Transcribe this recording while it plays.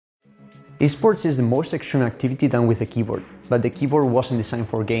Esports is the most extreme activity done with a keyboard, but the keyboard wasn't designed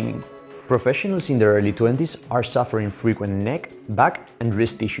for gaming. Professionals in their early 20s are suffering frequent neck, back, and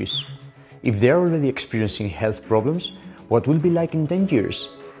wrist issues. If they are already experiencing health problems, what will be like in 10 years?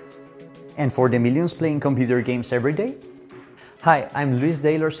 And for the millions playing computer games every day? Hi, I'm Luis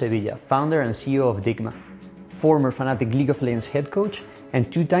Daylor Sevilla, founder and CEO of Dygma, former Fnatic League of Legends head coach,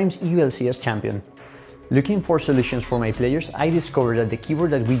 and 2 times EULCS champion. Looking for solutions for my players, I discovered that the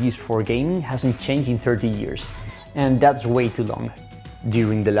keyboard that we use for gaming hasn't changed in 30 years, and that's way too long.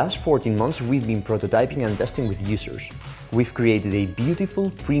 During the last 14 months, we've been prototyping and testing with users. We've created a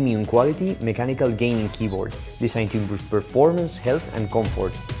beautiful, premium quality mechanical gaming keyboard designed to improve performance, health, and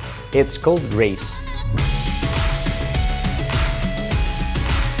comfort. It's called Raise.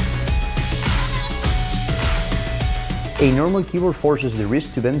 A normal keyboard forces the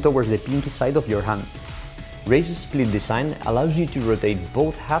wrist to bend towards the pinky side of your hand. Raise's split design allows you to rotate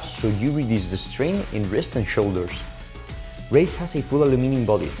both halves so you reduce the strain in wrist and shoulders. Raise has a full aluminum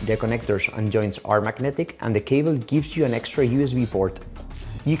body, the connectors and joints are magnetic, and the cable gives you an extra USB port.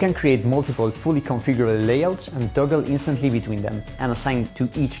 You can create multiple fully configurable layouts and toggle instantly between them, and assign to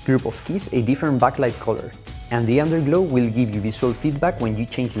each group of keys a different backlight color. And the underglow will give you visual feedback when you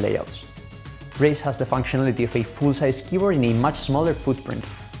change layouts. Raise has the functionality of a full-size keyboard in a much smaller footprint.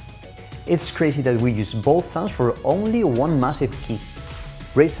 It's crazy that we use both thumbs for only one massive key.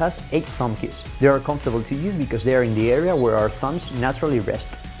 Raise has 8 thumb keys. They are comfortable to use because they are in the area where our thumbs naturally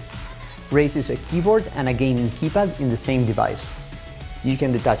rest. Raise is a keyboard and a gaming keypad in the same device. You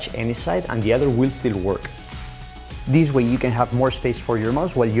can detach any side and the other will still work. This way you can have more space for your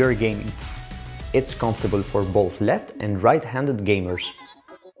mouse while you're gaming. It's comfortable for both left and right-handed gamers.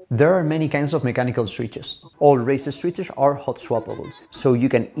 There are many kinds of mechanical switches. All Raise's switches are hot swappable, so you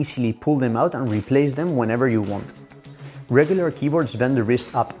can easily pull them out and replace them whenever you want. Regular keyboards bend the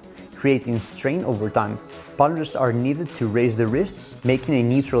wrist up, creating strain over time. Paddles are needed to raise the wrist, making a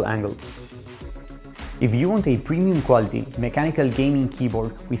neutral angle. If you want a premium quality mechanical gaming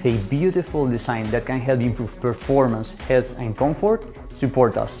keyboard with a beautiful design that can help improve performance, health, and comfort,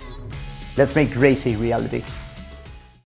 support us. Let's make Raise a reality.